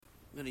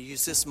I'm going to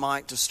use this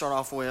mic to start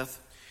off with.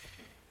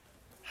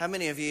 How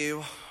many of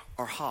you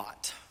are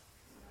hot?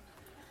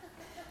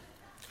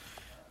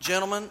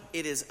 Gentlemen,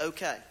 it is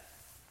okay.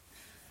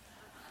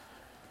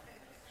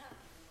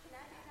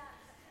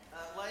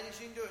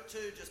 Ladies, you can do it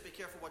too. Just be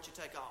careful what you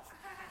take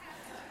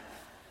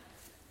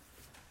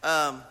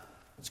off.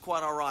 It's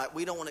quite all right.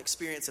 We don't want to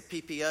experience a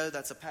PPO.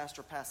 That's a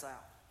pastor pass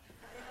out.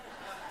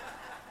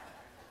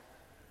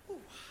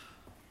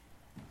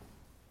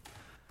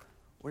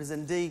 It is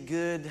indeed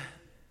good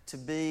to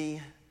be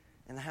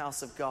in the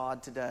house of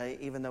God today,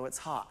 even though it's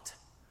hot.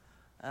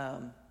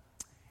 And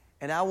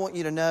I want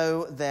you to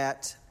know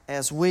that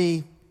as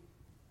we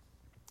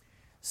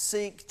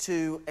seek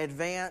to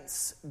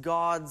advance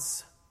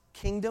God's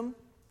kingdom,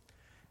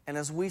 and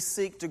as we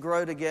seek to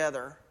grow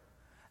together,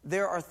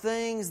 there are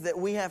things that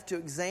we have to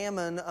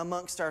examine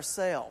amongst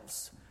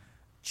ourselves.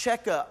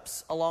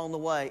 Checkups along the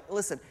way.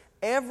 Listen,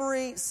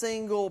 every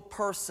single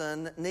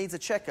person needs a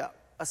checkup,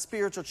 a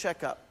spiritual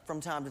checkup from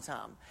time to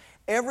time.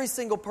 Every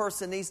single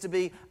person needs to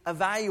be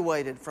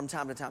evaluated from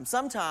time to time.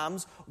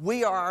 Sometimes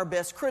we are our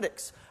best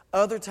critics.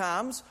 Other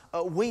times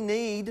we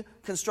need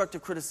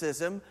constructive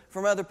criticism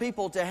from other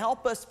people to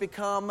help us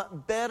become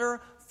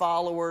better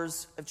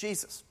followers of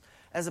Jesus.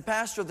 As a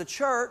pastor of the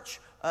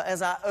church,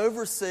 as I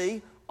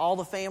oversee all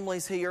the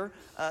families here,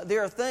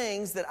 there are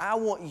things that I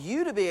want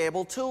you to be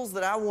able, tools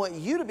that I want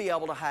you to be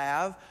able to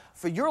have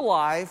for your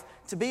life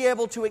to be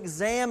able to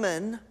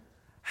examine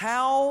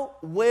how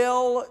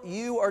well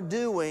you are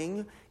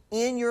doing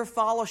in your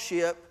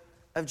fellowship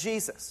of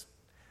Jesus.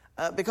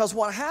 Because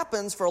what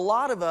happens for a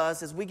lot of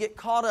us is we get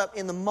caught up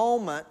in the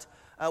moment,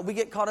 we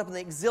get caught up in the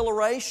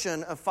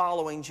exhilaration of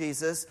following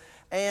Jesus,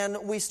 and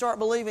we start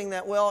believing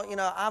that, well, you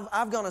know,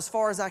 I've gone as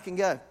far as I can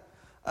go.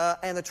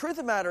 And the truth of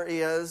the matter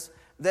is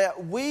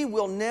that we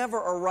will never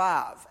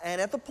arrive.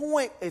 And at the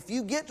point, if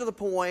you get to the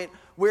point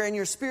where in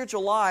your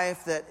spiritual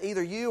life that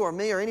either you or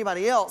me or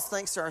anybody else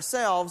thinks to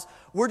ourselves,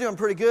 we're doing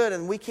pretty good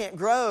and we can't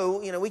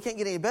grow, you know, we can't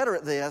get any better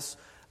at this,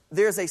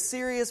 there's a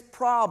serious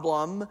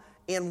problem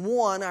in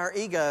one, our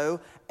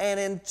ego, and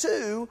in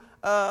two,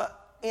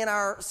 in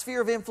our sphere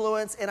of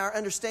influence, in our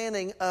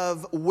understanding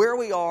of where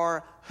we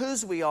are,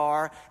 whose we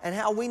are, and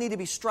how we need to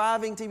be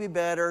striving to be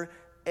better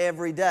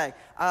every day.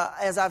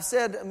 As I've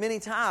said many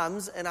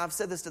times, and I've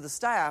said this to the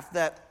staff,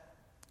 that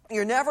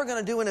you're never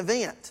going to do an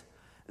event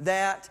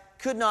that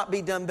could not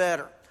be done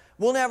better.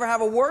 We'll never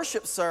have a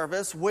worship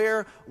service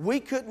where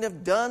we couldn't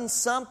have done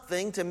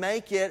something to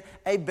make it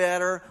a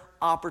better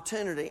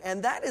opportunity.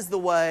 And that is the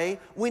way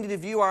we need to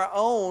view our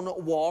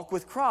own walk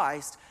with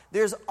Christ.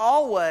 There's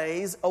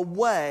always a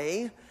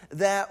way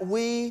that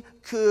we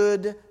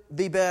could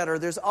be better.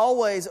 There's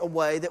always a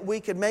way that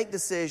we could make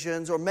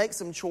decisions or make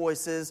some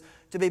choices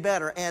to be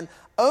better. And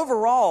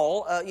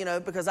overall,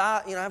 because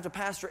I have to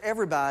pastor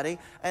everybody,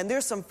 and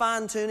there's some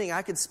fine-tuning.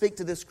 I could speak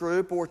to this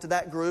group or to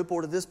that group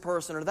or to this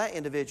person or that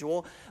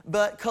individual,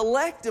 but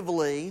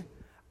collectively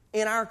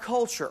in our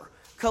culture,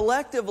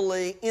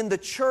 collectively in the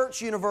church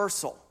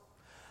universal,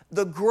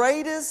 the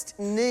greatest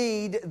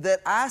need that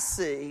I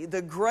see,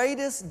 the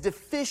greatest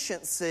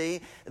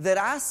deficiency that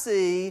I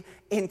see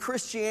in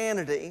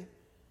Christianity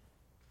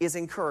is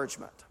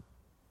encouragement.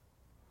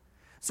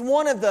 It's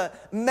one of the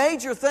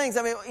major things.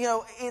 I mean, you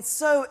know, it's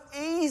so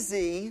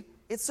easy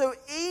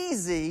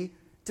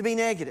to be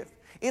negative.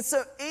 It's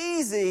so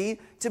easy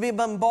to be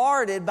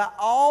bombarded by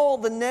all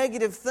the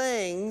negative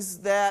things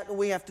that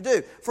we have to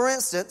do. For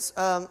instance,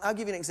 I'll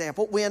give you an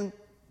example. When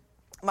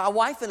my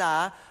wife and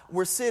I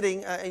were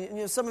sitting,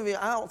 some of you,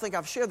 I don't think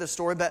I've shared this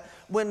story, but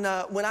when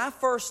I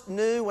first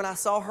knew, when I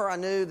saw her, I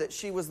knew that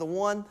she was the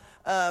one.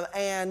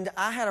 And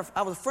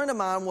a friend of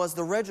mine was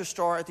the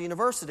registrar at the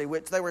university,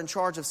 which they were in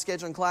charge of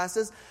scheduling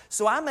classes.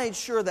 So I made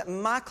sure that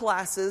my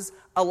classes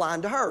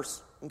aligned to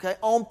hers, okay,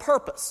 on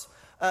purpose.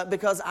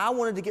 Because I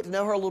wanted to get to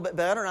know her a little bit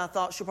better, and I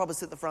thought she'll probably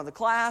sit at the front of the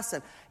class,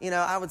 and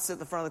I would sit at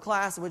the front of the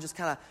class, and we just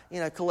kind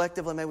of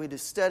collectively maybe we do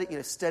study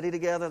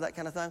together, that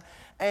kind of thing,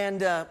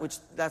 and which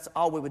that's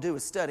all we would do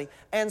is study.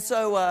 And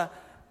so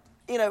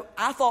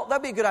I thought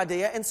that'd be a good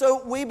idea, and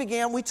so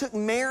we took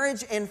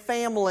marriage and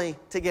family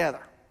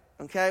together.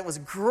 Okay, it was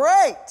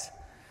great,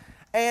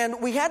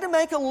 and we had to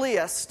make a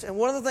list. And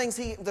one of the things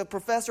the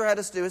professor had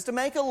us do is to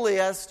make a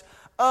list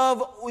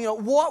of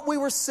what we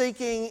were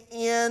seeking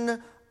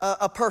in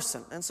a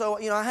person. And so,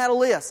 I had a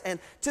list. And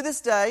to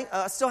this day,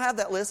 I still have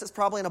that list. It's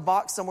probably in a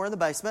box somewhere in the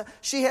basement.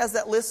 She has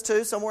that list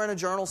too, somewhere in a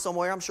journal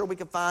somewhere. I'm sure we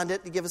could find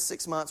it. To give us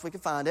 6 months, we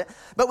could find it.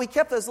 But we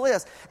kept those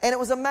lists. And it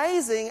was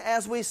amazing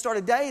as we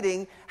started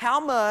dating how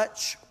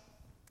much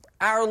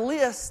our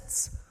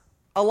lists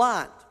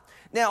aligned.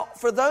 Now,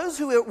 for those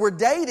who were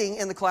dating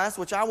in the class,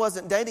 which I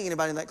wasn't dating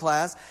anybody in that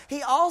class,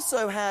 he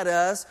also had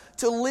us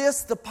to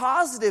list the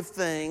positive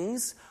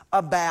things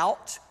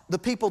about the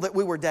people that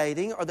we were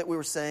dating or that we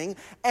were seeing,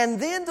 and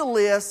then to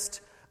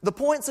list the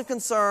points of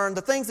concern,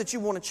 the things that you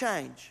want to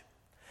change.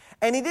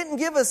 And he didn't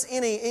give us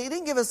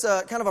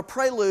a kind of a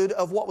prelude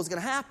of what was going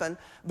to happen,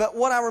 but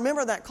what I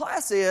remember in that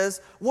class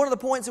is, one of the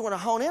points we want to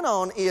hone in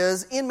on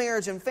is in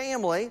marriage and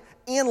family,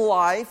 in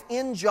life,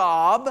 in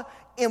job,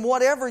 in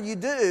whatever you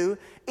do,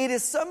 it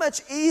is so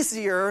much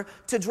easier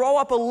to draw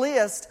up a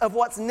list of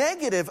what's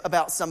negative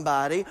about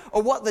somebody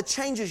or what the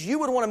changes you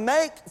would want to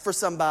make for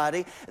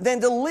somebody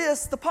than to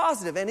list the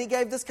positive. And he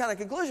gave this kind of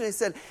conclusion. He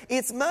said,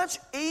 it's much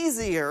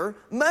easier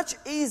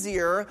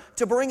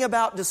to bring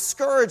about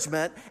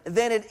discouragement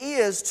than it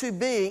is to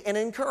be an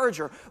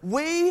encourager.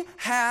 We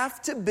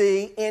have to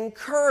be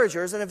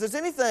encouragers. And if there's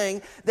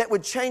anything that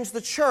would change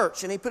the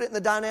church, and he put it in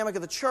the dynamic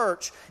of the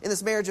church in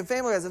this marriage and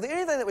family, if there's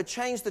anything that would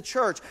change the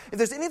church, if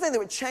there's anything that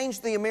would change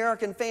the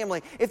American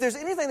family, if there's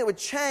anything that would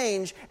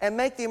change and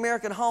make the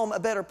American home a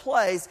better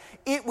place,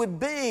 it would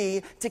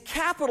be to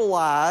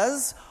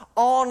capitalize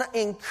on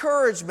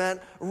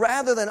encouragement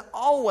rather than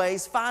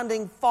always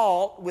finding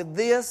fault with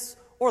this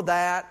or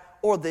that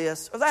or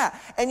this or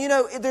that. And you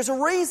know, there's a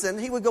reason,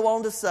 he would go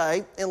on to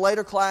say in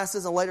later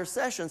classes and later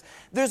sessions,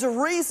 there's a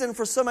reason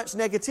for so much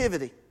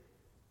negativity.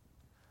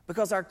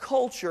 Because our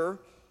culture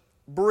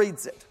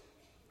breeds it.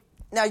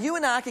 Now, you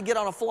and I could get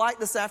on a flight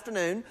this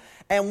afternoon,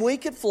 and we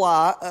could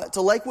fly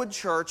to Lakewood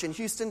Church in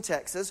Houston,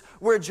 Texas,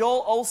 where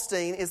Joel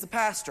Osteen is the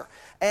pastor.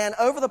 And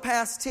over the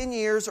past 10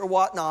 years or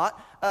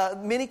whatnot,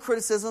 many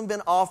criticism have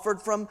been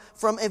offered from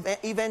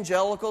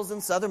evangelicals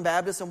and Southern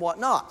Baptists and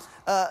whatnot.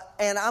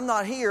 And I'm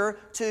not here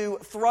to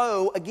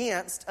throw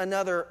against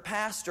another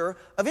pastor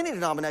of any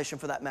denomination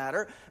for that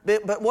matter.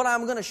 But what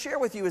I'm going to share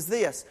with you is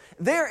this.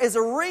 There is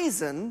a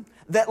reason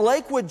that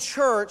Lakewood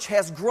Church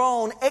has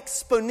grown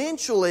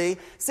exponentially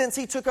since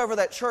he took over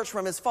that church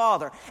from his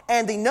father.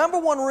 And the number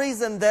one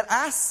reason that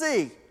I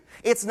see,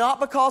 it's not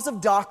because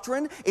of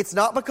doctrine, it's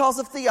not because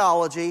of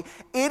theology,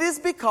 it is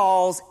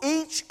because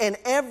each and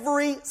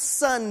every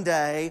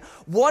Sunday,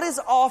 what is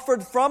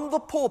offered from the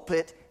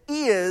pulpit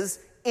is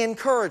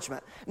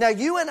encouragement. Now,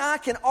 you and I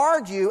can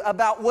argue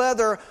about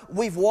whether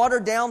we've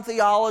watered down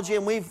theology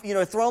and we've,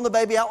 thrown the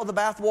baby out with the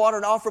bathwater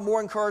and offered more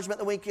encouragement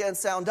than we can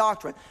sound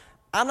doctrine.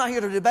 I'm not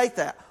here to debate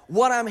that.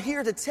 What I'm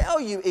here to tell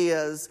you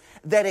is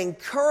that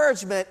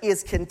encouragement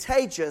is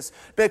contagious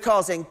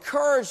because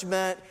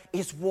encouragement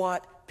is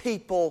what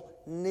people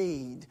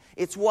need.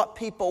 It's what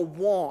people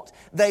want.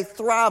 They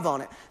thrive on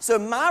it. So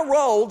my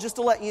role, just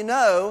to let you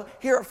know,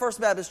 here at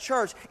First Baptist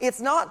Church, it's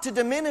not to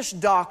diminish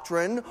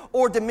doctrine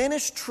or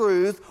diminish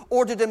truth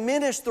or to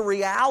diminish the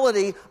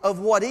reality of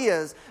what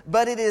is,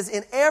 but it is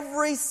in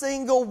every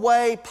single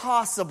way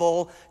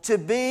possible to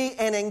be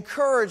an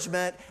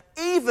encouragement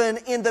even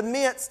in the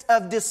midst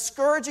of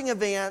discouraging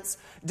events,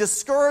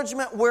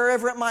 discouragement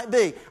wherever it might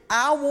be.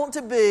 I want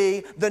to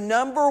be the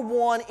number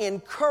one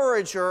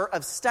encourager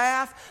of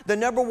staff, the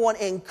number one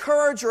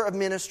encourager of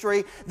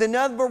ministry, the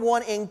number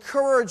one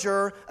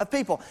encourager of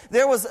people.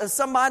 There was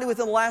somebody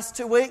within the last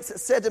 2 weeks that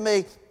said to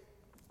me,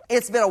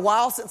 it's been a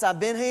while since I've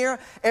been here.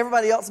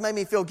 Everybody else made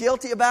me feel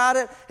guilty about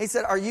it. He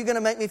said, are you going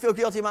to make me feel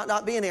guilty about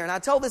not being here? And I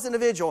told this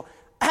individual,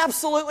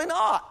 absolutely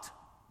not.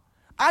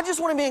 I just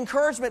want to be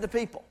encouragement to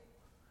people.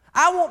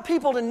 I want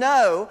people to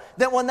know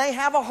that when they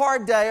have a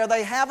hard day or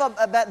they have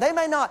a bad, they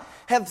may not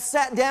have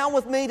sat down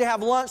with me to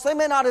have lunch. They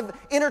may not have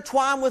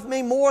intertwined with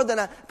me more than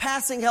a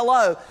passing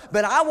hello.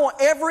 But I want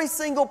every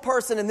single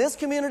person in this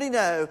community to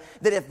know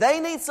that if they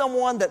need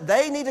someone that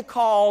they need to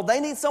call, they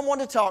need someone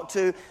to talk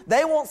to,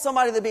 they want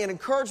somebody to be an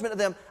encouragement to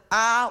them,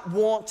 I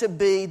want to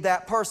be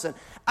that person.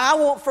 I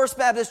want First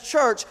Baptist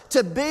Church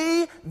to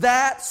be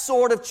that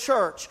sort of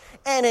church,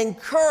 an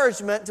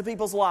encouragement to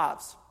people's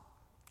lives.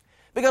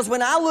 Because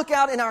when I look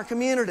out in our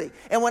community,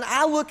 and when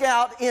I look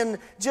out in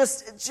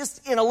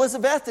just in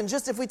Elizabethton,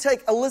 just if we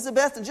take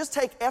Elizabethton, just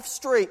take F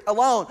Street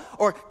alone,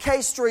 or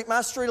K Street,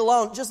 my street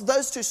alone, just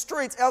those two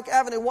streets, Elk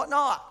Avenue,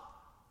 whatnot.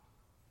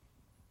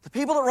 The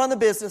people that run the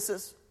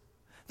businesses,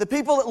 the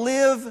people that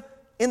live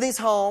in these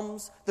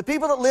homes, the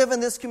people that live in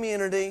this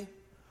community,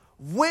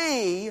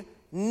 we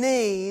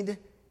need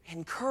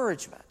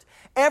encouragement.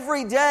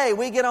 Every day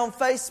we get on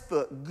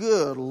Facebook,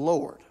 good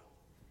Lord.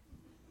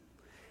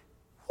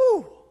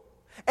 Whew.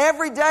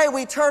 Every day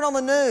we turn on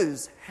the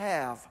news,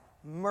 have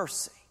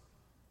mercy.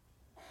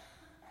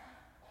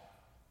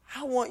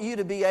 I want you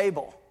to be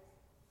able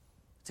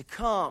to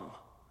come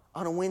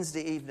on a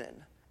Wednesday evening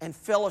and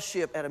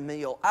fellowship at a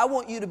meal. I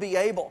want you to be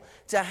able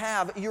to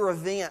have your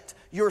event,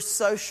 your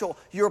social,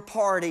 your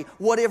party,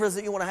 whatever it is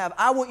that you want to have.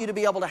 I want you to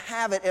be able to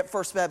have it at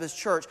First Baptist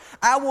Church.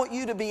 I want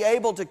you to be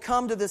able to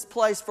come to this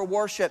place for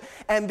worship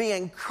and be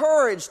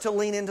encouraged to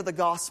lean into the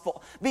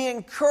gospel. Be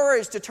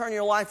encouraged to turn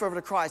your life over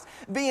to Christ.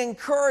 Be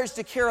encouraged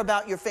to care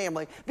about your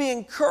family. Be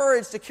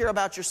encouraged to care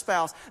about your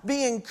spouse.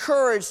 Be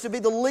encouraged to be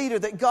the leader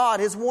that God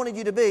has wanted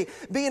you to be.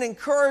 Be an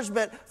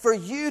encouragement for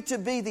you to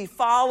be the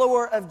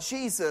follower of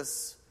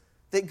Jesus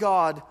that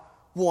God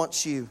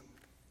wants you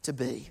to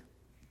be.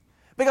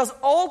 Because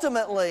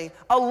ultimately,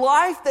 a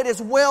life that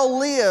is well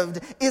lived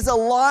is a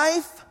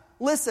life,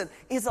 listen,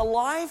 is a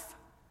life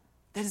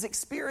that has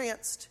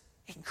experienced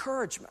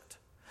encouragement.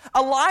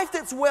 A life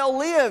that's well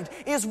lived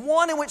is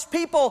one in which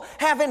people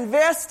have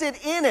invested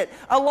in it.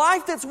 A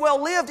life that's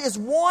well lived is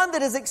one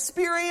that has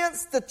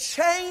experienced the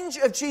change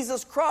of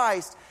Jesus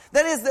Christ.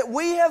 That is, that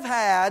we have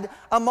had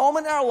a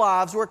moment in our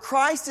lives where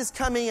Christ has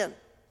come in.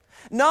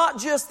 Not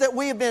just that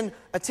we have been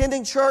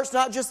attending church,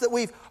 not just that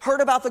we've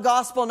heard about the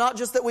gospel, not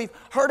just that we've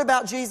heard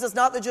about Jesus,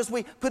 not that just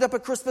we put up a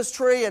Christmas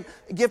tree and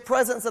give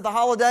presents at the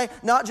holiday,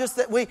 not just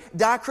that we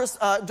dye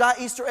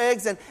Easter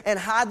eggs and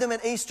hide them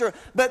at Easter,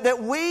 but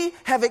that we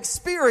have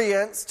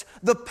experienced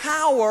the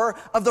power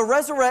of the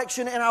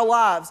resurrection in our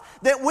lives.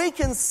 That we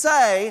can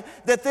say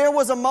that there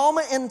was a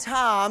moment in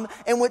time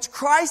in which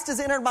Christ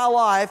has entered my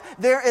life.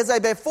 There is a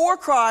before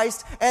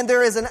Christ and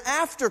there is an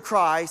after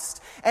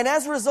Christ. And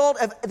as a result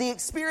of the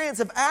experience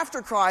of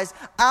after Christ,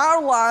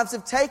 our lives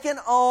have taken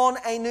on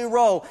a new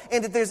role.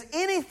 And if there's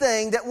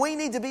anything that we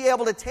need to be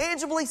able to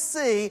tangibly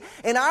see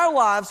in our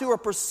lives who are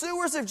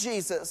pursuers of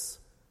Jesus,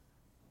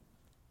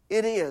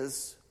 it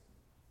is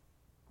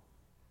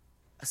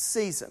a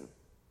season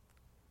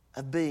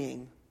of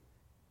being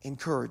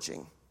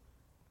encouraging.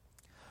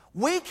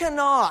 We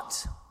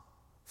cannot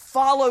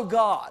follow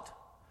God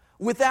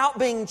without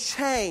being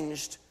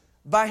changed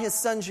by His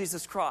Son,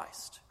 Jesus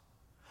Christ.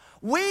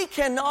 We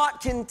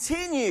cannot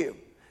continue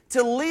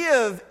to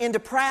live in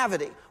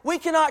depravity. We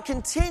cannot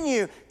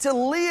continue to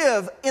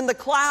live in the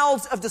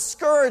clouds of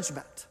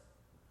discouragement.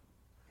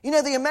 You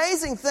know, the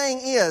amazing thing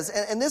is,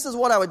 and this is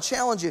what I would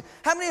challenge you,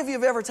 how many of you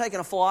have ever taken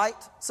a flight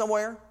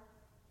somewhere?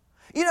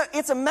 You know,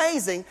 it's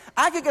amazing.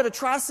 I could go to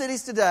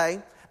Tri-Cities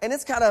today, and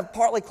it's kind of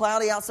partly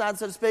cloudy outside,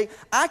 so to speak.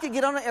 I could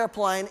get on an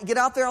airplane, get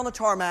out there on the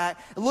tarmac,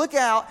 look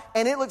out,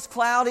 and it looks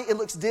cloudy, it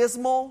looks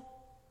dismal.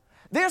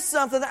 There's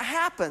something that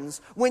happens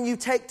when you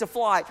take to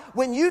flight.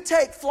 When you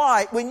take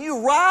flight, when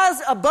you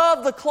rise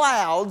above the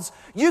clouds,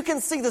 you can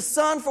see the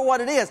sun for what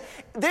it is.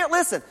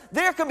 Listen,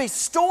 there can be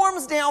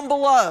storms down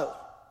below.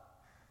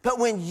 But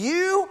when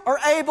you are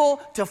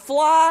able to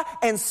fly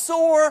and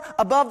soar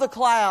above the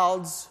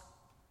clouds,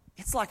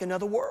 it's like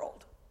another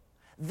world.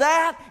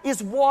 That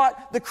is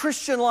what the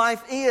Christian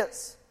life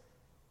is.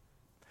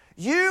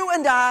 You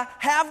and I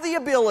have the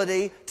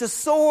ability to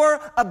soar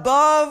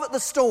above the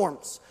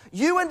storms.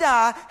 You and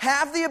I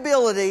have the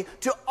ability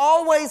to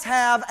always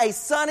have a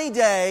sunny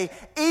day,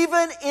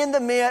 even in the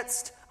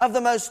midst of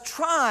the most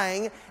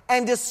trying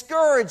and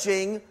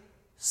discouraging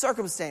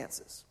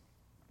circumstances.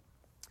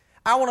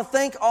 I want to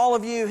thank all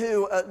of you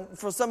who,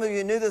 for some of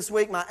you knew this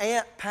week, my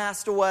aunt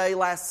passed away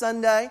last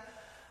Sunday.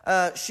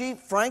 She,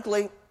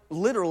 frankly,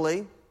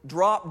 literally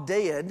dropped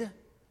dead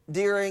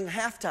during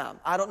halftime.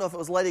 I don't know if it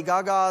was Lady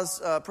Gaga's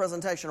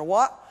presentation or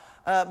what,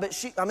 but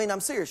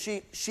I'm serious.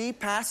 She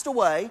passed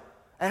away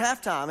at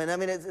halftime. And I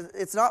mean,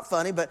 it's not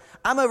funny, but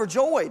I'm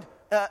overjoyed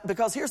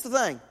because here's the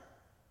thing.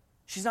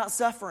 She's not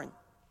suffering.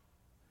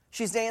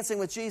 She's dancing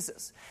with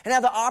Jesus. And now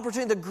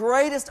the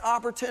greatest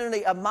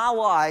opportunity of my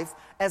life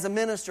as a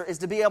minister is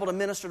to be able to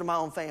minister to my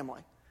own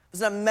family. It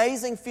was an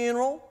amazing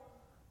funeral.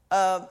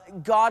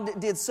 God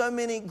did so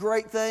many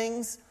great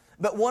things.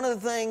 But one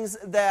of the things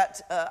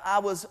that I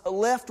was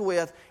left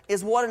with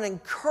is what an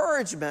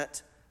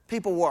encouragement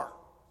people were.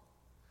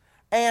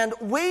 And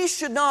we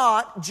should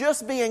not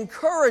just be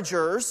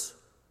encouragers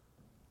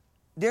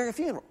during a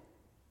funeral.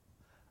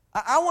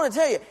 I want to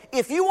tell you,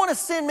 if you want to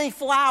send me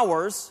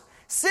flowers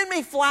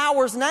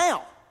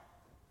now.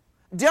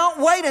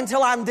 Don't wait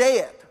until I'm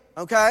dead,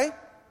 okay?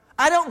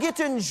 I don't get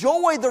to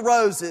enjoy the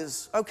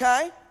roses,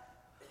 okay?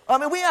 I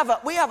mean, we have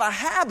a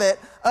habit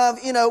of,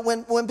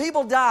 when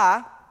people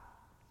die,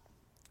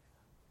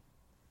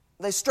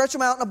 they stretch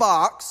them out in a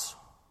box,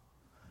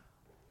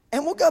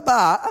 and we'll go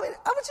by. I mean,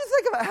 I want you to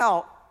think about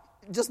how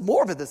just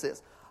morbid this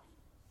is.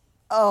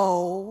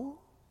 Oh,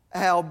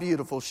 how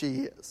beautiful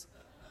she is.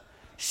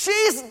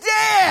 She's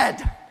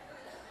dead.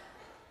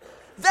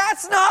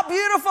 That's not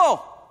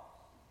beautiful.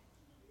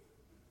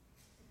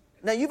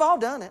 Now, you've all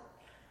done it.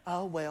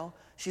 Oh, well,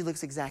 she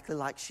looks exactly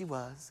like she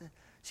was.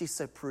 She's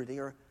so pretty,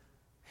 or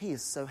he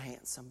is so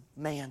handsome.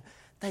 Man,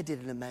 they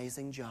did an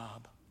amazing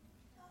job.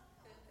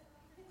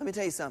 Let me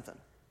tell you something.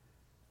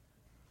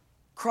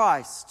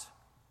 Christ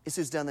is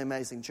who's done the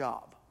amazing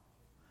job.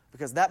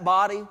 Because that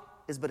body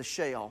is but a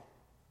shell.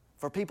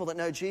 For people that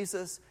know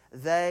Jesus,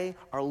 they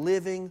are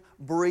living,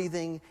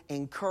 breathing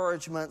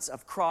encouragements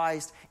of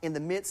Christ in the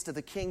midst of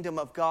the kingdom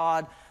of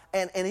God.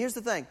 And here's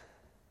the thing.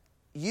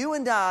 You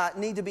and I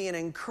need to be an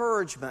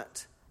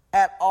encouragement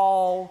at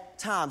all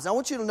times. Now, I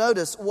want you to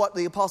notice what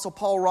the Apostle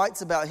Paul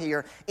writes about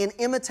here in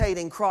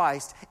imitating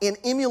Christ, in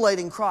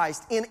emulating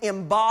Christ, in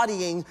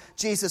embodying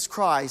Jesus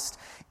Christ.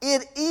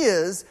 It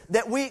is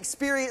that we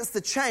experience the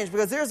change,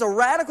 because there's a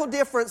radical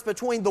difference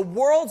between the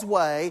world's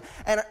way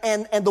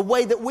and the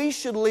way that we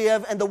should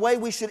live and the way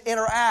we should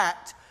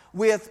interact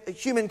with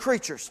human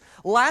creatures.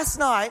 Last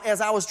night, as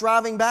I was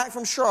driving back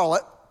from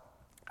Charlotte,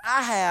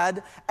 I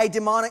had a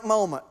demonic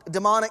moment,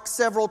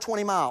 several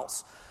 20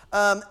 miles.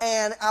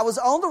 And I was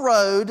on the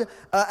road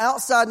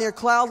outside near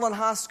Cloudland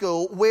High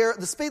School, where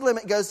the speed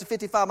limit goes to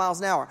 55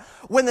 miles an hour.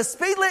 When the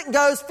speed limit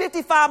goes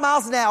 55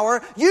 miles an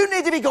hour, you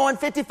need to be going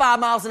 55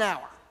 miles an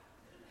hour.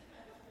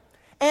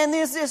 And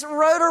there's this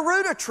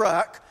Roto-Rooter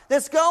truck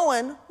that's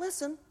going,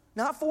 listen,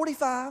 not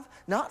 45,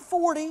 not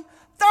 40,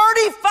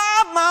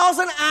 35 miles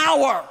an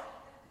hour.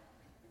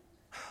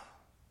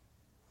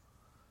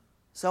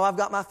 So I've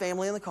got my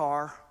family in the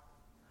car.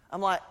 I'm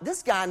like,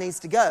 this guy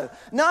needs to go.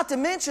 Not to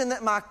mention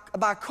that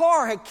my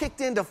car had kicked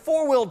into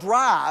 4-wheel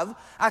drive.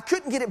 I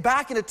couldn't get it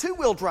back into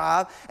 2-wheel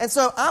drive. And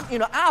so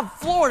I'm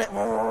flooring it.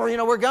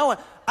 We're going.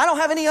 I don't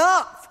have any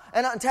umph.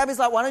 And Tabby's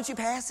like, why don't you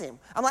pass him?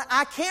 I'm like,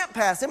 I can't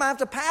pass him. I have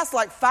to pass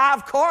like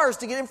 5 cars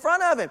to get in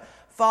front of him.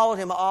 Followed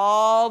him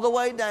all the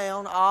way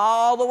down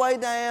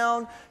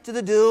to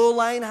the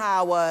dual-lane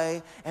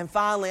highway. And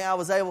finally, I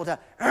was able to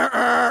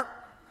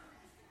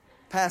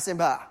pass him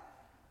by.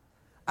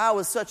 I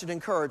was such an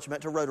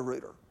encouragement to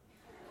Roto-Rooter.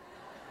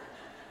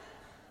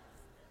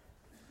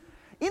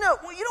 You know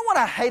what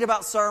I hate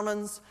about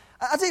sermons?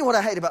 I'll tell you what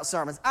I hate about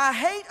sermons. I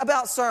hate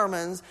about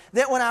sermons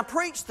that when I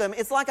preach them,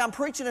 it's like I'm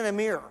preaching in a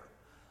mirror.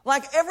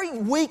 Like every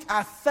week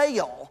I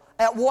fail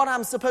at what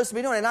I'm supposed to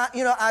be doing. And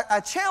I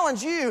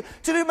challenge you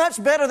to do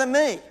much better than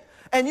me.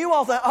 And you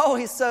all think, oh,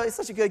 he's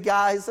such a good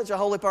guy. He's such a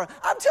holy person.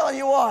 I'm telling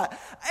you what,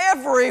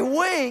 every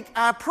week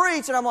I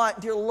preach and I'm like,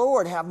 dear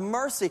Lord, have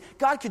mercy.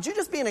 God, could you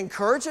just be an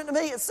encouragement to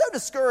me? It's so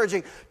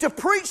discouraging to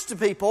preach to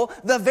people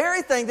the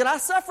very thing that I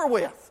suffer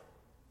with.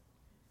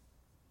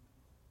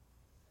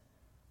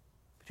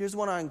 But here's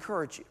what I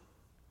encourage you.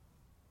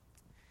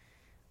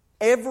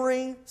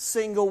 Every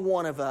single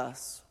one of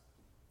us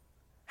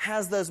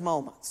has those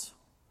moments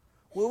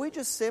where we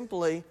just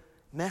simply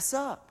mess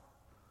up.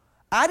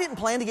 I didn't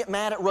plan to get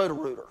mad at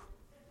Roto-Rooter.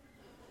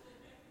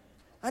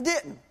 I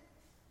didn't.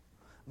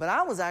 But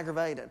I was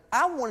aggravated.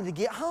 I wanted to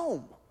get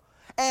home.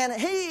 And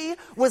he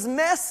was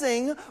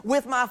messing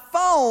with my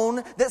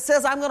phone that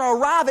says I'm going to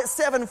arrive at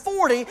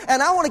 7:40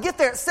 and I want to get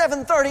there at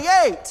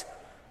 7:38.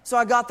 So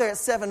I got there at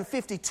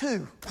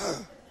 7:52.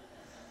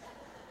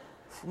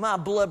 My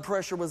blood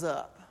pressure was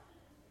up.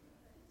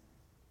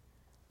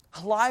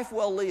 A life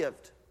well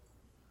lived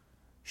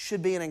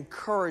should be an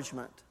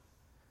encouragement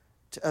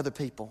to other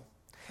people.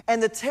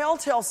 And the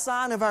telltale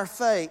sign of our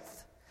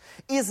faith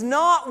is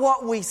not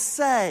what we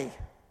say.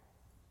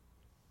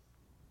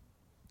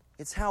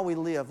 It's how we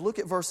live. Look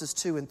at verses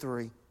 2 and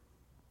 3.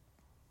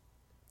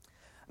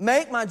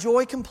 Make my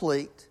joy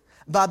complete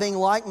by being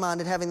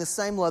like-minded, having the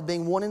same love,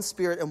 being one in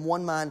spirit and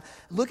one mind.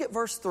 Look at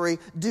verse 3.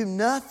 Do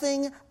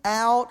nothing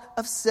out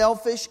of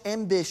selfish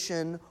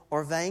ambition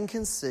or vain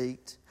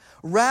conceit.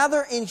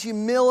 Rather, in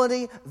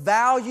humility,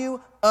 value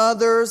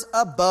others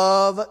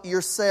above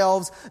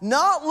yourselves,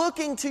 not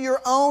looking to your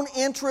own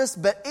interests,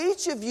 but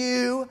each of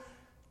you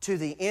to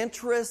the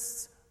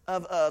interests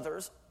of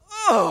others.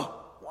 Oh,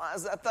 why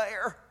is that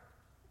there?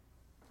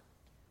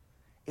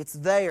 It's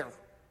there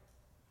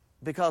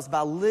because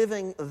by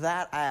living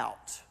that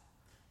out,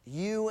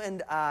 you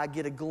and I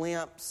get a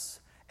glimpse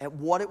at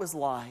what it was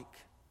like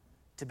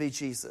to be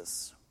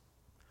Jesus.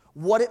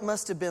 What it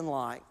must have been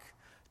like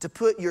to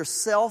put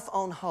yourself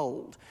on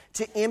hold,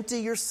 to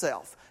empty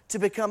yourself, to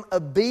become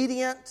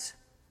obedient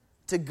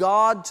to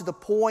God to the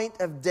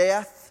point of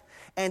death,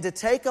 and to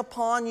take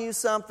upon you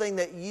something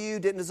that you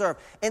didn't deserve.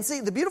 And see,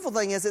 the beautiful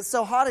thing is, it's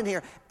so hot in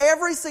here.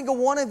 Every single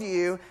one of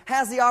you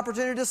has the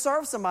opportunity to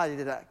serve somebody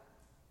today.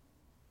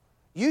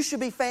 You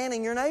should be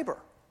fanning your neighbor.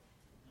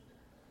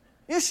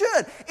 You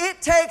should.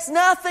 It takes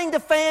nothing to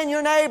fan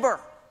your neighbor.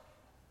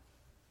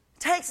 It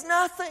takes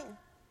nothing.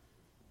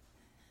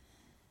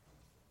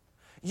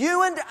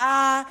 You and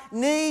I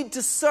need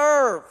to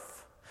serve,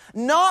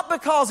 not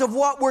because of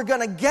what we're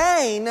going to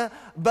gain,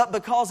 but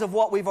because of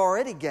what we've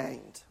already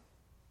gained.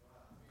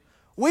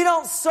 We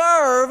don't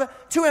serve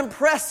to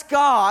impress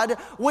God.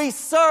 We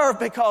serve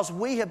because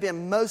we have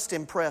been most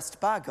impressed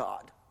by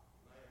God.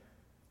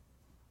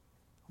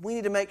 We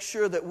need to make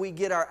sure that we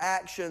get our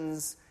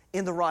actions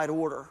in the right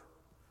order.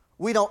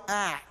 We don't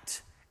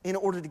act in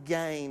order to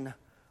gain.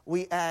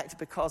 We act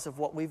because of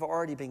what we've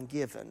already been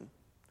given.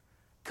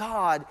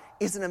 God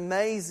is an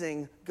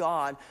amazing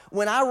God.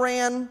 When I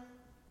ran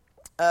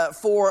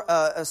for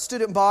a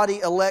student body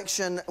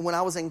election when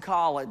I was in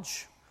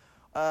college,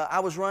 I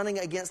was running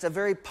against a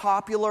very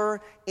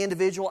popular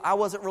individual. I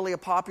wasn't really a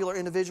popular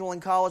individual in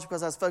college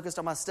because I was focused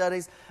on my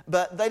studies,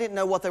 but they didn't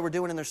know what they were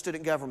doing in their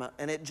student government,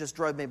 and it just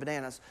drove me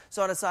bananas.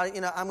 So I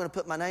decided, I'm going to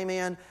put my name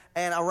in,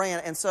 and I ran.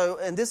 And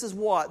this is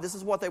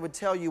what they would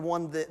tell you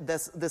won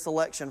this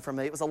election for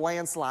me. It was a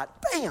landslide.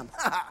 Bam!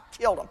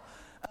 Killed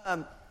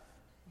them.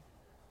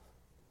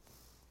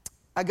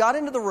 I got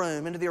into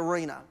the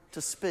arena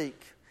to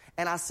speak,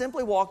 and I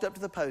simply walked up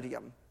to the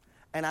podium,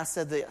 and I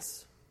said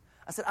this.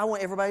 I said, I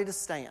want everybody to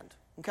stand.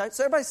 Okay?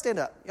 So everybody stand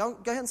up. Y'all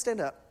go ahead and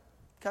stand up.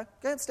 Okay?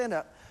 Go ahead and stand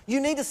up.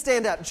 You need to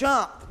stand up.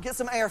 Jump. Get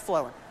some air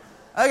flowing.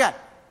 Okay.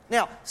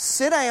 Now,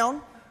 sit down.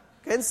 Go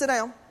ahead and sit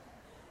down.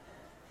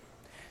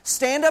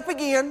 Stand up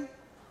again.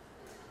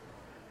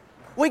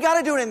 We got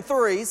to do it in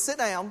 3. Sit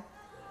down.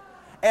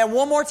 And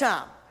one more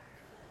time.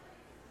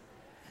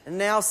 And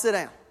now sit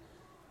down.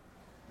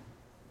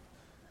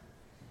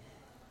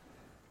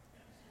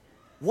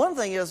 One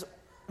thing is,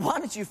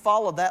 why did you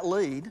follow that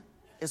lead?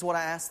 Is what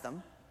I asked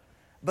them.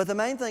 But the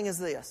main thing is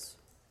this.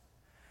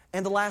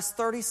 In the last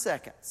 30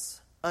 seconds,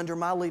 under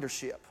my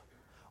leadership,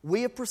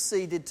 we have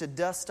proceeded to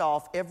dust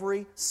off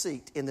every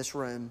seat in this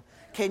room.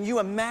 Can you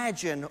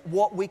imagine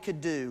what we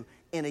could do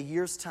in a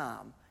year's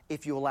time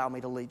if you allow me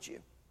to lead you?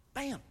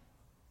 Bam.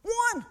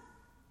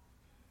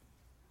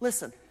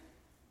 Listen,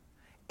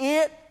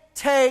 it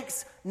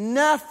takes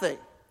nothing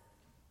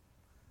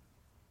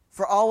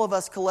for all of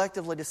us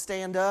collectively to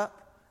stand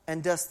up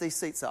and dust these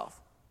seats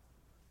off.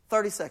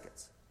 30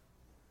 seconds.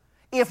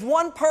 If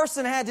one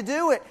person had to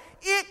do it,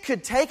 it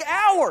could take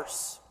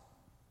hours.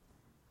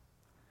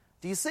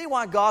 Do you see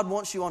why God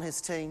wants you on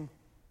His team?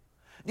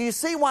 Do you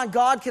see why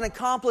God can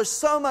accomplish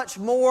so much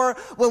more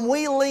when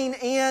we lean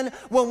in,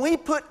 when we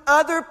put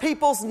other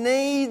people's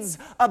needs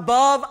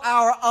above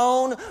our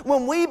own,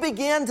 when we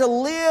begin to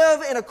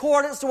live in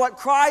accordance to what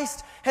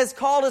Christ has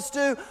called us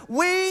to?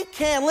 We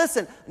can,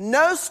 listen,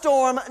 no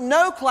storm,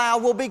 no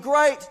cloud will be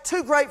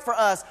too great for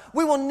us.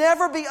 We will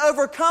never be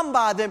overcome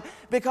by them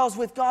because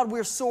with God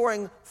we're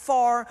soaring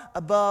far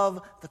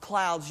above the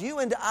clouds. You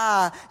and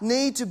I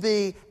need to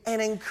be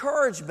an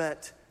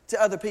encouragement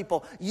to other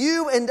people.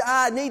 You and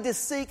I need to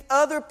seek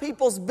other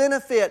people's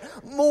benefit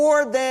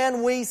more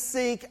than we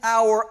seek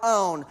our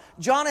own.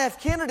 John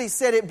F. Kennedy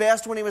said it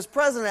best when he was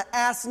president: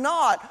 ask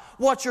not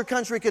what your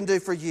country can do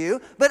for you,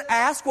 but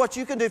ask what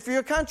you can do for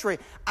your country.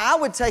 I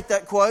would take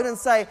that quote and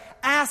say,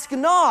 ask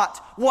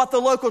not what the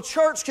local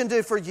church can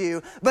do for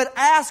you, but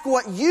ask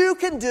what you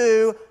can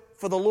do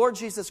for the Lord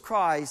Jesus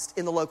Christ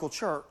in the local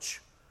church.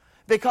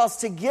 Because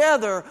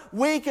together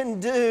we can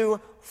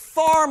do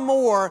far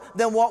more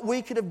than what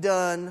we could have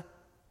done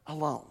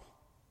alone.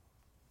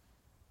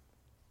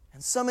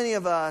 And so many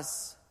of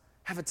us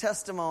have a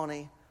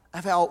testimony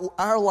of how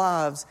our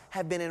lives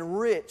have been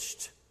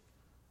enriched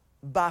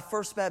by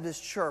First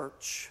Baptist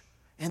Church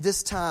in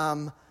this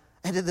time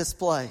and in this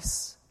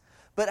place.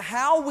 But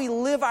how we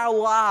live our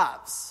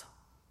lives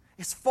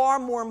is far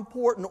more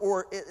important,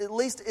 or at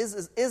least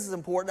is as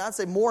important, I'd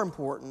say more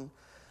important,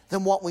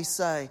 than what we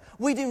say.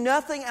 We do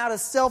nothing out of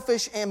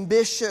selfish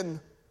ambition.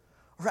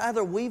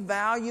 Rather, we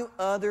value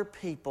other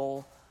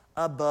people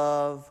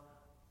above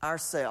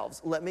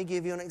ourselves. Let me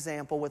give you an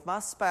example with my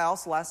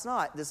spouse last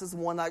night. This is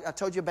one I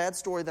told you a bad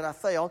story that I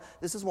failed.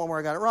 This is one where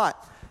I got it right.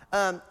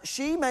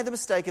 She made the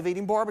mistake of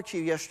eating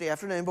barbecue yesterday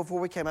afternoon before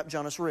we came up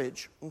Jonas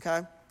Ridge.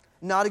 Okay?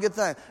 Not a good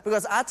thing.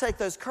 Because I take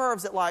those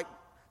curves at like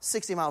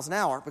 60 miles an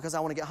hour because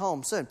I want to get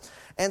home soon.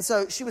 And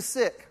so she was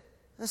sick.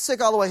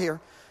 Sick all the way here.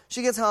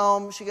 She gets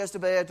home. She goes to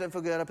bed. Doesn't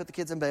feel good. I put the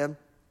kids in bed.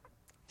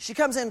 She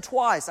comes in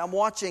twice. I'm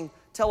watching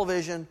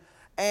television.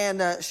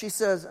 And she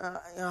says,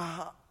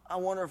 I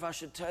wonder if I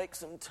should take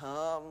some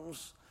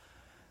Tums.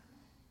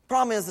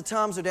 Problem is the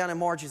Tums are down in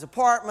Margie's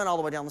apartment all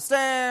the way down the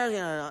stairs. You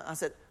know, I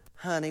said,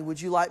 honey, would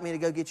you like me to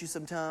go get you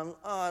some Tums?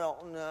 Oh, I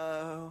don't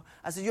know.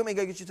 I said, you want me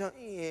to go get you Tums?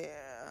 Yeah.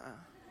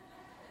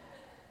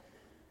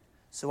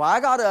 So I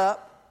got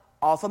up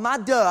off of my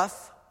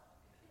duff,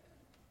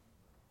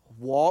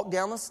 walked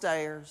down the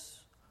stairs,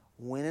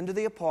 went into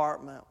the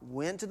apartment,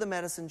 went to the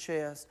medicine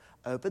chest,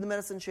 opened the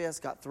medicine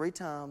chest, got 3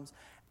 Tums,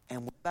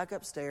 and went back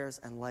upstairs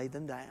and laid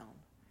them down.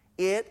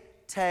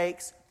 It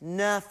takes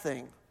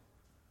nothing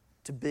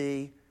to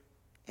be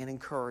an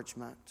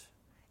encouragement.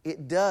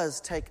 It does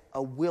take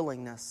a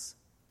willingness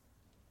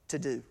to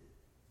do.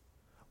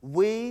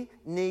 We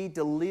need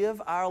to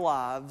live our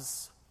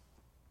lives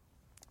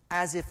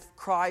as if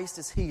Christ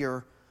is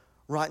here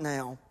right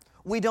now.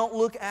 We don't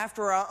look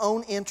after our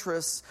own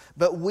interests,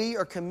 but we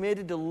are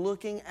committed to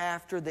looking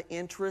after the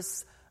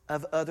interests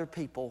of other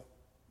people.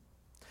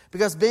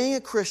 Because being a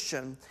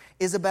Christian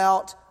is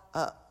about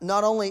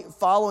not only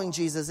following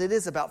Jesus, it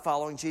is about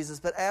following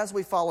Jesus, but as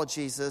we follow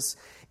Jesus,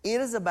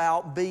 it is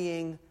about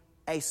being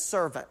a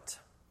servant.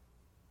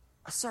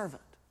 A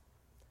servant.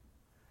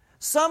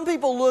 Some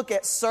people look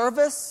at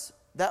service,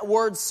 that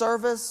word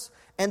service,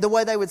 and the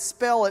way they would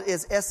spell it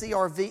is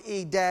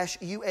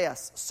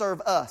SERVE-US,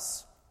 serve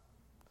us.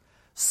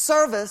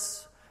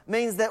 Service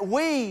means that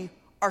we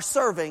are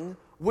serving,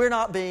 we're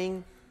not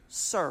being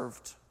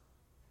served.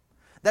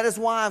 That is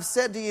why I've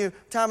said to you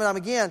time and time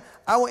again,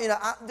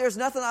 there's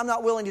nothing I'm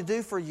not willing to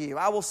do for you.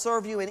 I will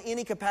serve you in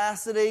any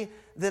capacity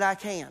that I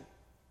can.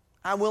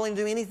 I'm willing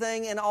to do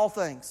anything and all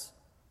things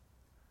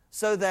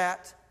so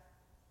that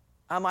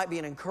I might be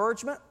an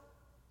encouragement,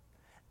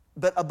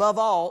 but above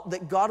all,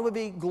 that God would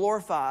be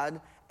glorified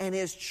and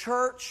His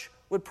church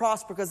would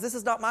prosper, because this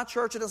is not my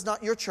church and it's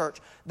not your church.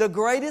 The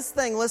greatest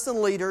thing,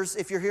 listen leaders,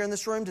 if you're here in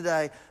this room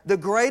today, the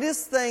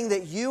greatest thing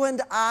that you and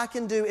I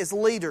can do as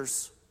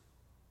leaders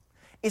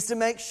is to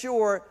make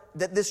sure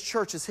that this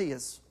church is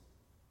His.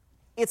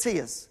 It's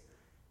His.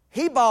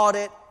 He bought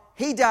it.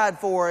 He died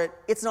for it.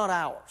 It's not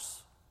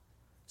ours.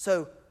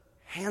 So,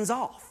 hands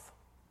off.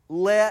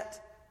 Let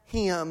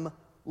Him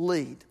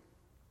lead.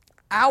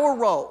 Our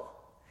role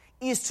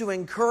is to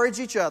encourage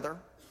each other,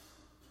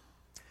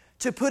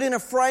 to put in a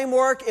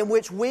framework in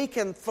which we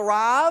can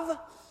thrive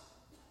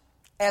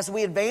as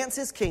we advance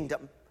His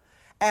kingdom,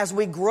 as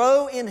we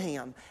grow in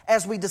Him,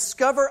 as we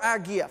discover our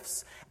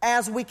gifts,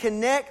 as we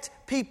connect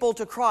people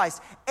to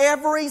Christ.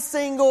 Every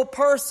single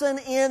person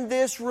in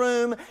this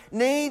room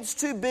needs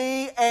to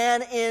be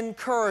an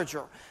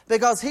encourager.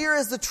 Because here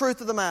is the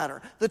truth of the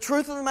matter. The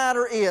truth of the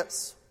matter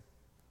is,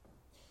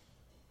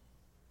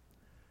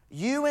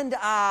 you and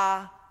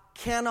I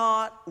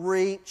cannot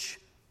reach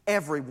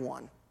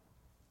everyone.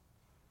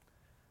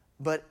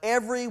 but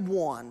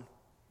everyone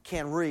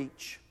can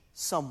reach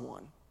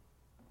someone.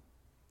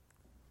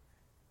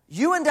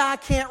 You and I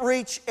can't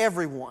reach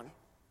everyone,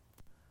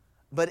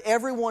 but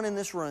everyone in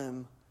this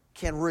room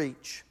can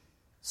reach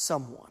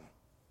someone.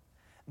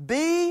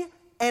 Be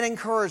an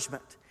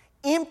encouragement.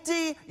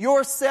 Empty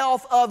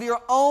yourself of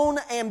your own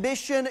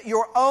ambition,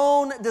 your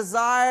own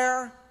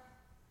desire,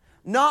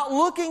 not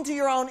looking to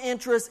your own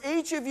interests,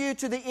 each of you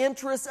to the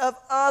interests of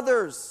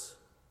others.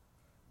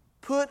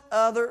 Put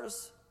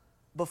others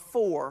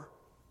before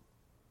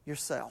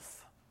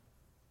yourself.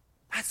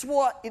 That's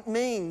what it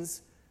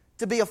means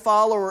to be a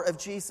follower of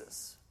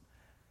Jesus.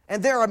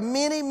 And there are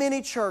many,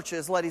 many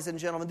churches, ladies and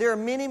gentlemen, there are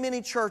many,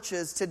 many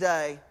churches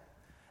today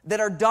that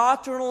are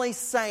doctrinally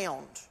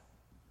sound.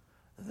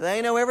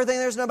 They know everything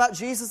there's to know about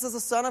Jesus as the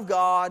Son of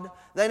God.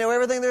 They know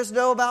everything there's to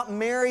know about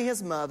Mary,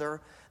 His mother.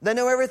 They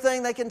know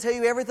everything. They can tell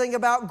you everything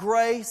about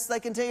grace.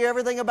 They can tell you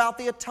everything about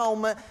the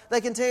atonement.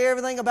 They can tell you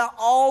everything about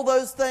all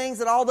those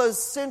things and all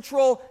those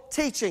central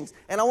teachings.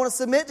 And I want to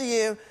submit to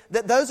you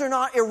that those are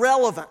not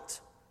irrelevant.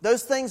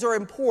 Those things are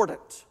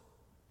important.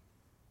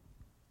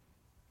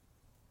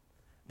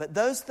 But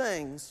those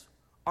things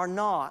are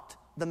not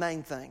the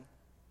main thing.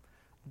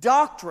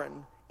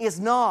 Doctrine is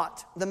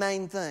not the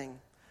main thing.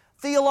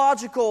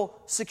 Theological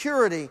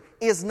security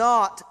is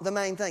not the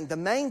main thing. The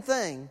main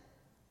thing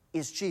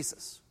is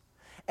Jesus.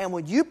 And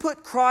when you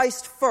put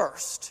Christ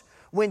first,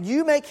 when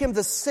you make Him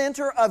the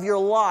center of your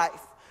life,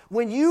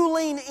 when you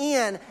lean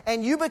in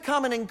and you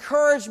become an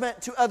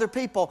encouragement to other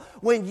people,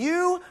 when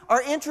you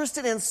are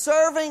interested in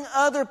serving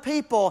other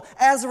people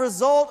as a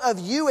result of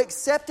you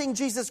accepting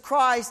Jesus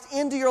Christ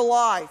into your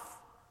life,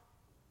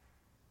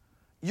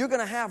 you're going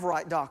to have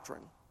right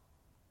doctrine.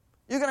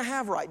 You're going to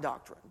have right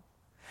doctrine.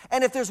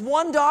 And if there's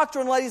one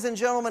doctrine, ladies and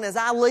gentlemen, as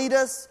I lead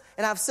us,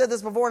 and I've said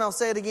this before and I'll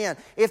say it again,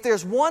 if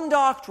there's one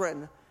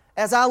doctrine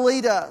as I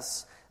lead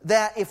us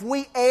that if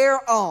we err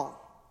on,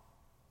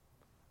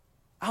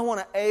 I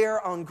want to err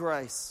on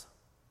grace.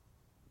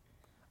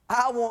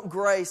 I want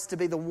grace to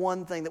be the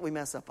one thing that we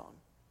mess up on.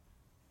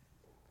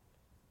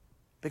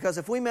 Because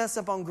if we mess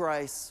up on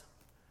grace,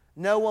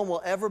 no one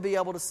will ever be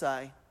able to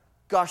say,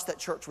 gosh, that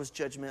church was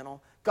judgmental.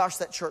 Gosh,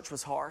 that church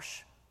was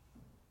harsh.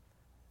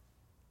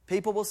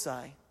 People will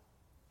say,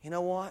 you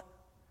know what?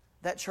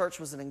 That church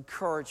was an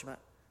encouragement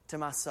to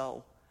my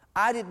soul.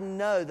 I didn't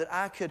know that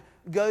I could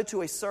go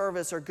to a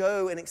service or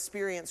go and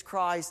experience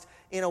Christ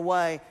in a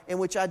way in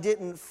which I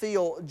didn't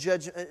feel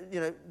judged.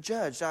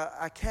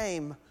 I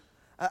came.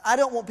 I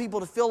don't want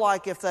people to feel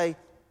like if they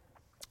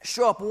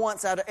show up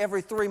once out of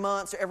every 3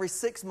 months or every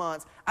 6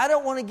 months, I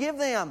don't want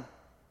to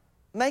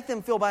make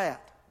them feel bad.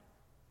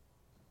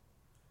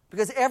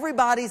 Because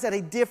everybody's at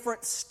a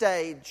different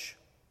stage.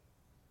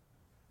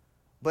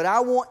 But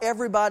I want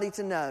everybody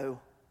to know,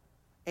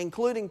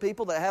 including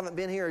people that haven't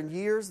been here in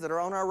years that are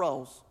on our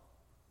rolls,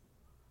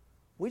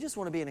 we just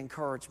want to be an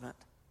encouragement.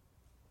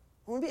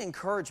 We want to be an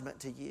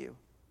encouragement to you.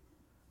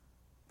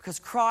 Because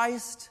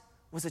Christ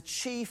was a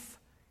chief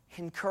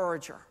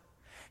encourager.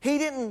 He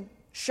didn't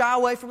shy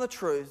away from the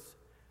truth.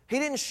 He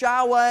didn't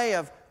shy away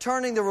of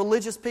turning the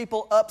religious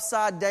people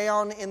upside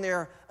down in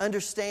their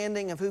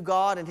understanding of who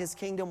God and His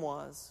kingdom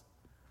was.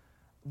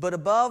 But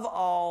above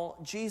all,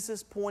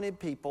 Jesus pointed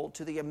people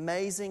to the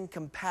amazing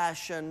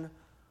compassion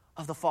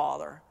of the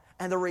Father.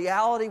 And the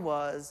reality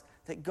was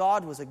that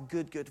God was a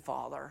good, good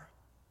Father.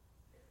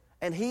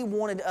 And He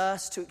wanted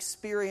us to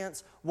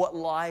experience what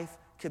life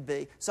could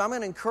be. So I'm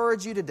going to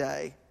encourage you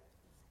today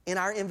in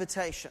our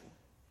invitation.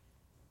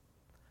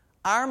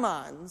 Our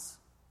minds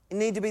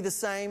need to be the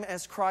same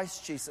as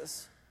Christ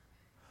Jesus.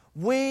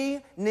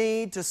 We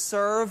need to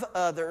serve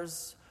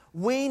others.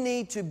 We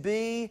need to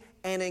be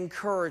an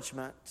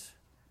encouragement.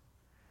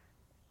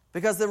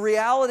 Because the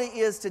reality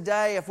is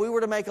today, if we were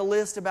to make a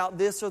list about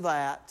this or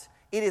that,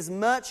 it is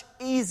much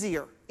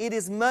easier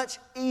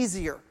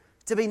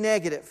to be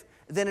negative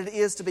than it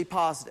is to be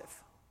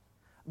positive.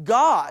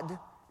 God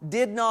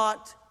did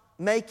not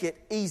make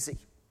it easy.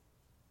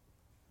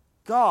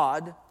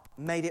 God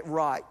made it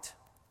right.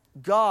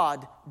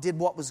 God did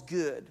what was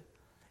good.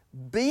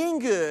 Being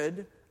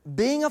good,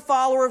 being a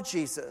follower of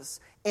Jesus,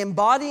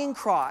 embodying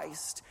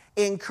Christ,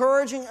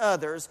 encouraging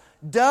others,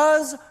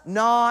 does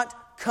not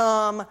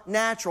come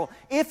natural.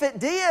 If it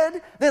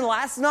did, then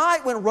last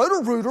night when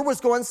Roto-Rooter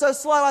was going so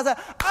slow, I said,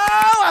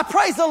 oh, I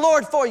praise the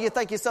Lord for you.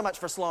 Thank you so much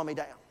for slowing me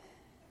down.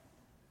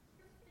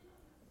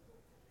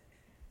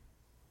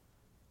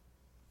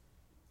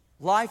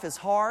 Life is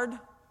hard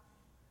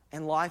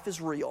and life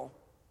is real.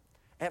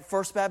 At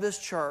First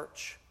Baptist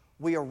Church,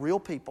 we are real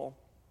people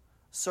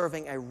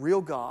serving a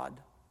real God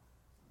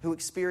who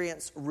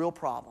experience real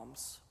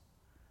problems.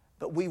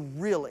 But we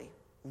really,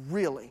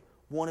 really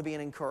want to be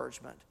an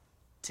encouragement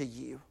to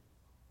you.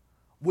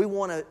 We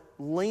want to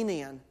lean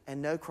in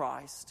and know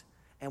Christ,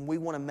 and we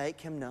want to make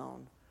Him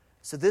known.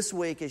 So this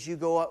week, as you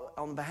go up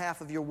on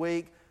behalf of your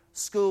week,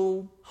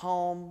 school,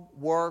 home,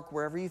 work,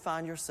 wherever you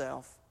find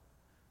yourself,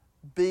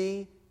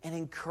 be an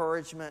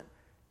encouragement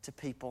to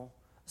people.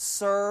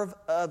 Serve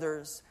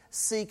others.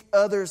 Seek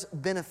others'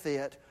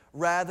 benefit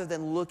rather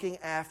than looking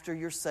after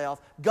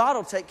yourself. God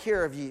will take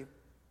care of you.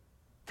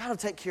 God will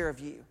take care of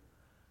you.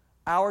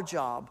 Our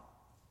job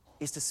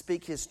is to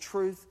speak His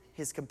truth,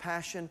 His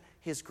compassion,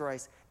 His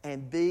grace,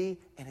 and be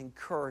an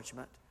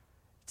encouragement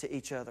to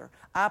each other.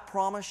 I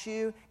promise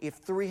you, if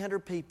 300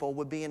 people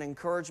would be an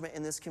encouragement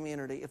in this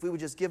community, if we would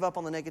just give up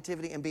on the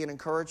negativity and be an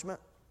encouragement,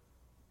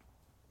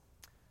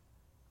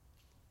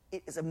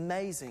 it is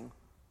amazing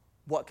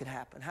what could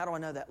happen. How do I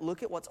know that?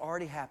 Look at what's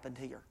already happened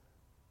here.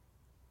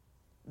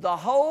 The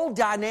whole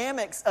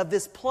dynamics of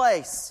this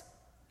place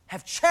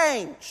have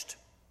changed.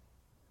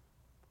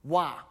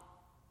 Why?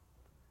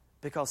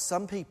 Because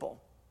some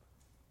people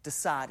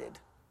decided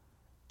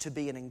to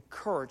be an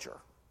encourager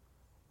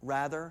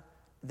rather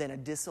than a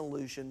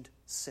disillusioned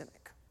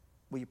cynic.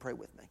 Will you pray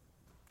with me?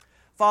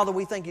 Father,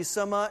 we thank you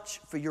so much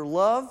for your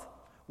love.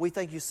 We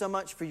thank you so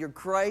much for your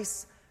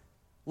grace.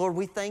 Lord,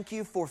 we thank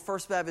you for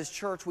First Baptist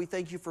Church. We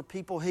thank you for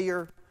people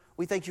here.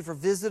 We thank you for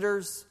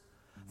visitors.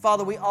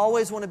 Father, we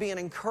always want to be an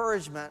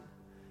encouragement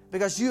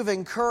because you have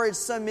encouraged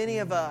so many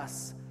of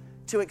us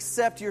to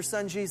accept your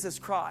Son, Jesus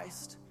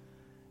Christ.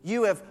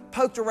 You have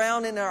poked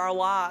around in our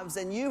lives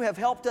and you have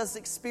helped us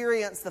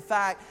experience the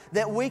fact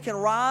that we can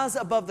rise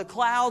above the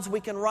clouds,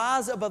 we can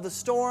rise above the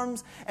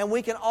storms, and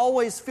we can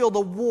always feel the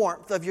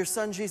warmth of your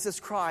Son, Jesus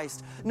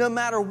Christ, no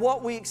matter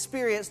what we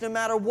experience, no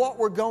matter what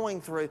we're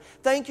going through.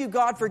 Thank you,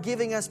 God, for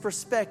giving us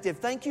perspective.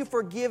 Thank you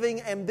for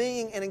giving and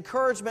being an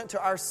encouragement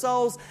to our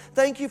souls.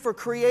 Thank you for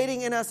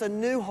creating in us a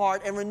new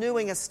heart and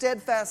renewing a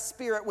steadfast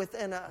spirit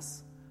within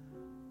us.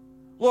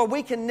 Lord,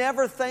 we can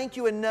never thank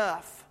you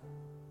enough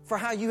for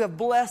how you have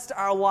blessed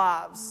our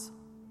lives.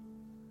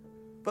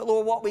 But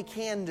Lord, what we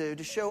can do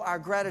to show our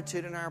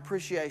gratitude and our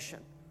appreciation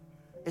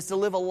is to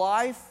live a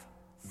life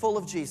full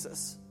of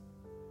Jesus,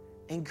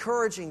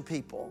 encouraging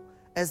people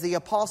as the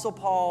Apostle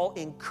Paul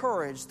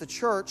encouraged the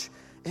church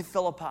in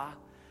Philippi,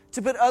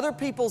 to put other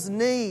people's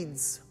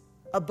needs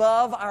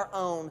above our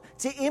own,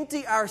 to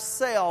empty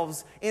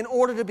ourselves in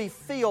order to be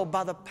filled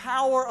by the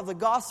power of the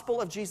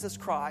gospel of Jesus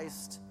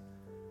Christ,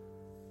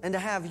 and to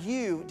have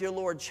you, dear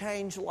Lord,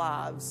 change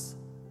lives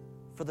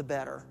for the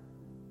better.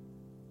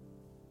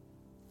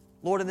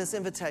 Lord, in this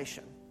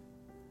invitation,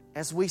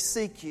 as we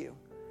seek you,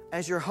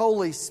 as your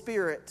Holy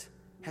Spirit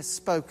has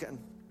spoken,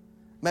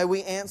 may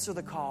we answer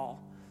the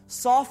call.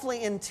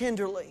 Softly and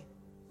tenderly,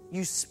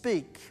 you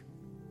speak.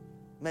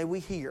 May we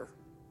hear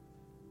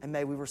and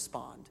may we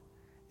respond.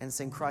 And it's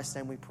in Christ's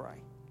name we pray.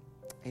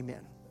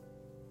 Amen.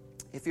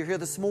 If you're here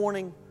this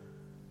morning,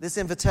 this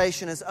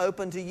invitation is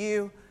open to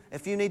you.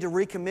 If you need to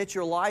recommit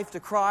your life to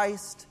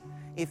Christ,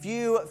 if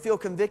you feel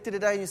convicted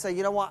today and you say,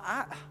 you know what,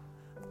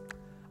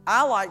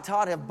 I like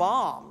Todd, have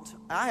bombed.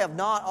 I have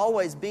not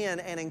always been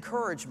an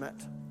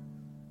encouragement.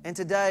 And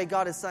today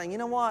God is saying, you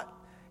know what,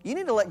 you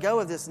need to let go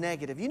of this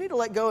negative. You need to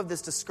let go of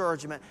this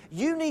discouragement.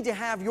 You need to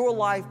have your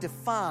life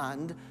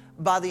defined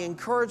by the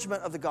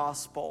encouragement of the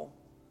gospel.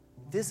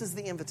 This is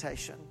the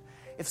invitation.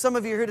 If some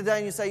of you are here today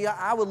and you say, yeah,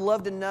 I would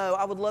love to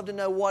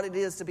know what it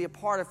is to be a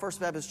part of First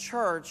Baptist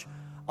Church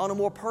on a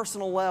more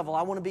personal level.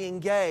 I want to be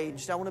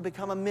engaged. I want to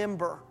become a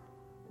member.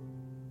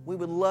 We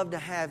would love to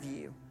have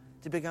you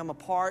to become a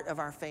part of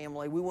our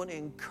family. We want to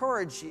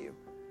encourage you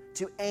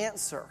to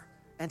answer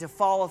and to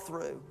follow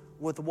through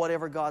with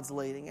whatever God's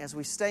leading as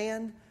we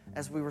stand,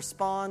 as we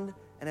respond,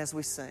 and as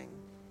we sing.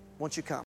 Won't you come?